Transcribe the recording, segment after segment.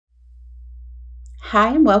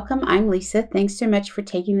Hi and welcome. I'm Lisa. Thanks so much for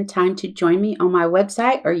taking the time to join me on my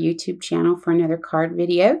website or YouTube channel for another card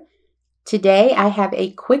video. Today I have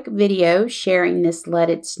a quick video sharing this Let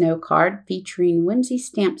It Snow card featuring Whimsy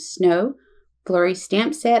Stamped Snow, Flurry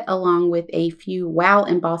stamp set, along with a few Wow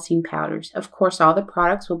embossing powders. Of course, all the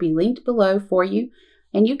products will be linked below for you,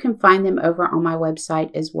 and you can find them over on my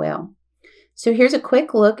website as well. So here's a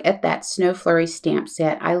quick look at that Snow Flurry stamp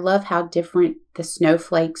set. I love how different the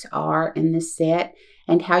snowflakes are in this set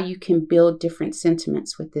and how you can build different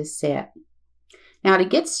sentiments with this set. Now to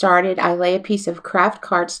get started, I lay a piece of Kraft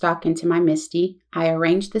cardstock into my MISTI. I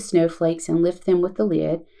arrange the snowflakes and lift them with the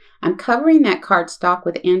lid. I'm covering that cardstock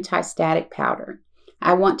with anti-static powder.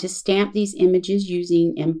 I want to stamp these images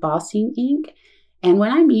using embossing ink. And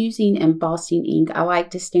when I'm using embossing ink, I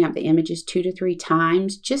like to stamp the images 2 to 3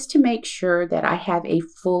 times just to make sure that I have a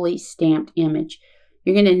fully stamped image.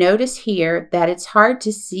 You're going to notice here that it's hard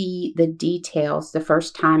to see the details the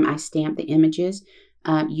first time I stamp the images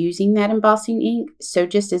using that embossing ink. So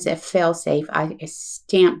just as a fail-safe, I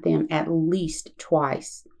stamp them at least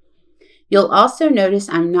twice. You'll also notice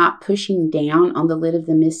I'm not pushing down on the lid of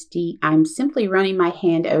the MISTI. I'm simply running my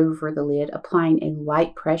hand over the lid, applying a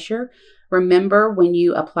light pressure. Remember, when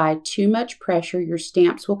you apply too much pressure, your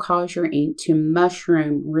stamps will cause your ink to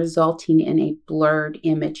mushroom, resulting in a blurred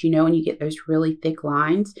image. You know, when you get those really thick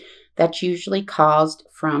lines, that's usually caused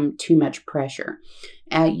from too much pressure.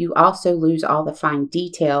 You also lose all the fine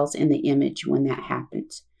details in the image when that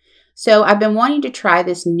happens. So I've been wanting to try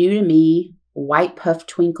this new to me White Puff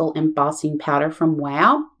Twinkle embossing powder from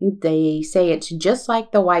Wow. They say it's just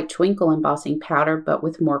like the White Twinkle embossing powder, but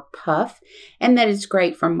with more puff, and that is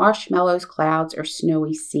great for marshmallows, clouds, or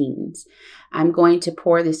snowy scenes. I'm going to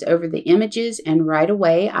pour this over the images, and right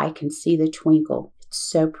away I can see the twinkle. It's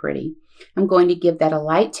so pretty. I'm going to give that a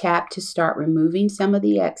light tap to start removing some of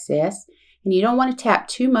the excess, and you don't want to tap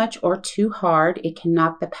too much or too hard. It can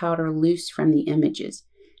knock the powder loose from the images.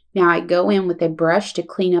 Now I go in with a brush to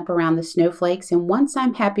clean up around the snowflakes, and once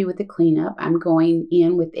I'm happy with the cleanup, I'm going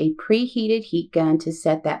in with a preheated heat gun to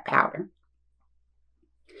set that powder.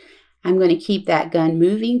 I'm going to keep that gun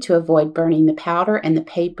moving to avoid burning the powder and the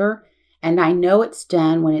paper, and I know it's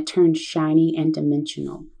done when it turns shiny and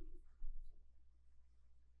dimensional.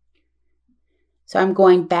 So I'm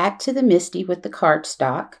going back to the MISTI with the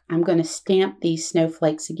cardstock. I'm going to stamp these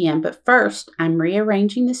snowflakes again, but first I'm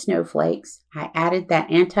rearranging the snowflakes. I added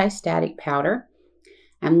that anti-static powder.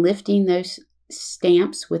 I'm lifting those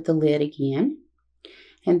stamps with the lid again.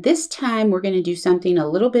 And this time we're going to do something a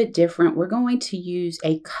little bit different. We're going to use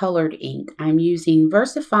a colored ink. I'm using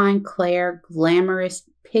VersaFine Clair Glamorous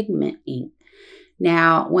Pigment ink.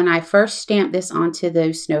 Now, when I first stamp this onto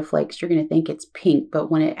those snowflakes, you're going to think it's pink,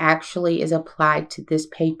 but when it actually is applied to this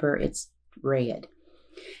paper, it's red.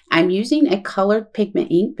 I'm using a colored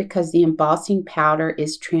pigment ink because the embossing powder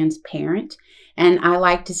is transparent, and I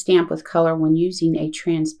like to stamp with color when using a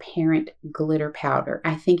transparent glitter powder.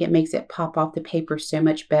 I think it makes it pop off the paper so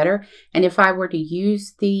much better, and if I were to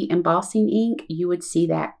use the embossing ink, you would see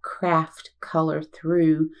that Kraft color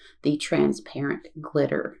through the transparent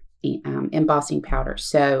glitter embossing powder.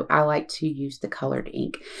 So I like to use the colored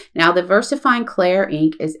ink. Now the VersaFine Clair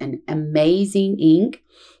ink is an amazing ink.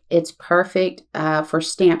 It's perfect for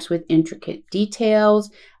stamps with intricate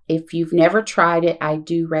details. If you've never tried it, I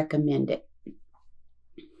do recommend it.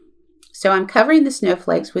 So I'm covering the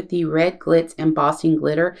snowflakes with the red Glitz embossing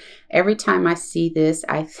glitter. Every time I see this,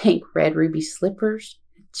 I think red ruby slippers.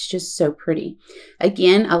 It's just so pretty.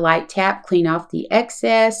 Again, a light tap, clean off the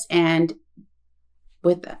excess, and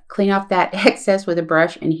clean off that excess with a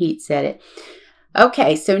brush and heat set it.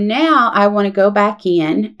 Okay, so now I want to go back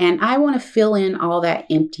in and I want to fill in all that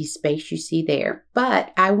empty space you see there,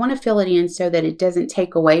 but I want to fill it in so that it doesn't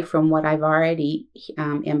take away from what I've already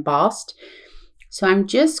embossed. So I'm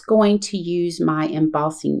just going to use my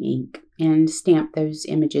embossing ink and stamp those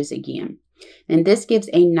images again. And this gives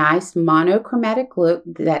a nice monochromatic look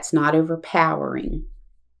that's not overpowering.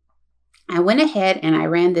 I went ahead and I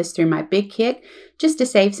ran this through my big kit just to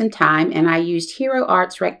save some time, and I used Hero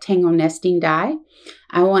Art's rectangle nesting die.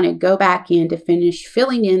 I want to go back in to finish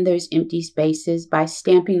filling in those empty spaces by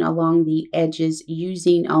stamping along the edges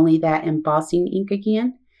using only that embossing ink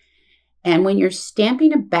again. And when you're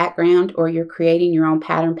stamping a background or you're creating your own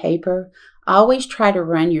pattern paper, always try to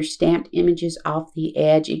run your stamped images off the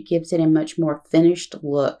edge. It gives it a much more finished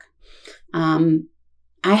look.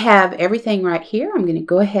 I have everything right here. I'm going to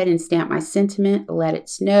go ahead and stamp my sentiment, Let It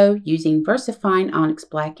Snow, using VersaFine Onyx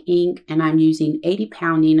Black ink, and I'm using 80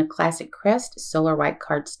 pound Nina Classic Crest Solar White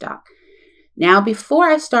cardstock. Now, before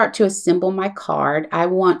I start to assemble my card, I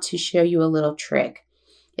want to show you a little trick.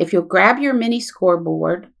 If you'll grab your mini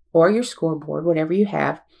scoreboard or your scoreboard, whatever you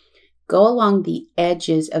have, go along the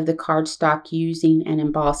edges of the cardstock using an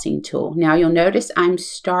embossing tool. Now you'll notice I'm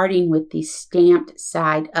starting with the stamped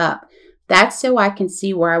side up. That's so I can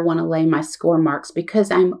see where I want to lay my score marks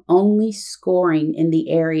because I'm only scoring in the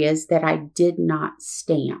areas that I did not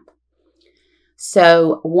stamp.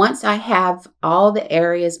 So once I have all the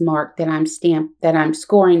areas marked that I'm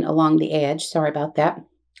scoring along the edge, sorry about that,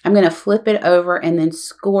 I'm going to flip it over and then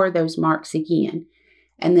score those marks again.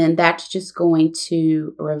 And then that's just going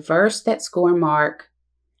to reverse that score mark.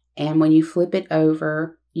 And when you flip it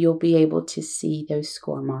over, you'll be able to see those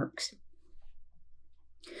score marks.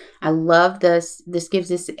 I love this. This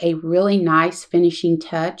gives us a really nice finishing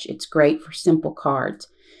touch. It's great for simple cards.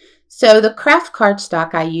 So the Kraft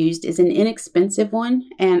cardstock I used is an inexpensive one,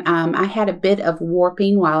 and I had a bit of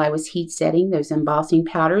warping while I was heat setting those embossing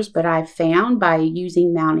powders, but I found by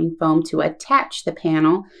using mounting foam to attach the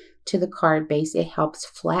panel to the card base, it helps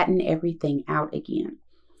flatten everything out again.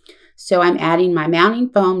 So I'm adding my mounting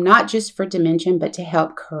foam, not just for dimension, but to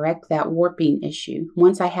help correct that warping issue.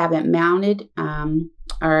 Once I have it mounted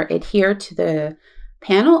or adhered to the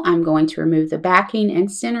panel, I'm going to remove the backing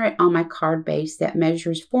and center it on my card base that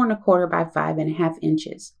measures 4 1/4 by 5.5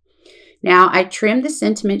 inches. Now I trimmed the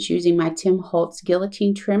sentiments using my Holtz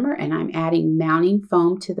Guillotine trimmer, and I'm adding mounting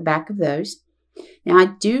foam to the back of those. Now I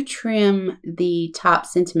do trim the top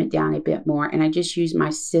sentiment down a bit more, and I just use my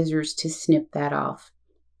scissors to snip that off.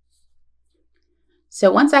 So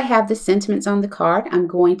once I have the sentiments on the card, I'm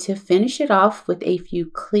going to finish it off with a few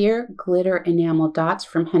clear glitter enamel dots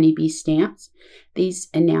from Honeybee Stamps. These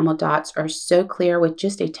enamel dots are so clear, with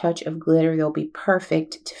just a touch of glitter, they'll be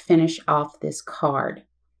perfect to finish off this card.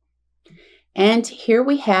 And here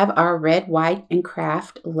we have our red, white, and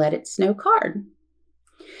Kraft Let It Snow card.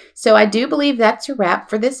 So I do believe that's a wrap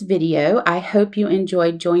for this video. I hope you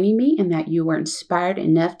enjoyed joining me and that you were inspired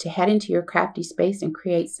enough to head into your crafty space and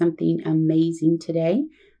create something amazing today.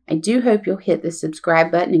 I do hope you'll hit the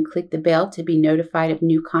subscribe button and click the bell to be notified of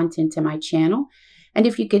new content to my channel. And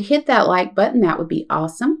if you could hit that like button, that would be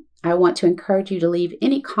awesome. I want to encourage you to leave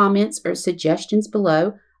any comments or suggestions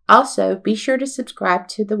below. Also, be sure to subscribe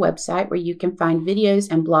to the website where you can find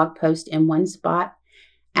videos and blog posts in one spot.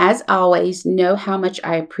 As always, know how much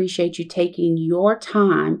I appreciate you taking your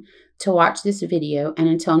time to watch this video. And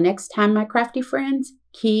until next time, my crafty friends,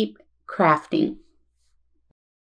 keep crafting.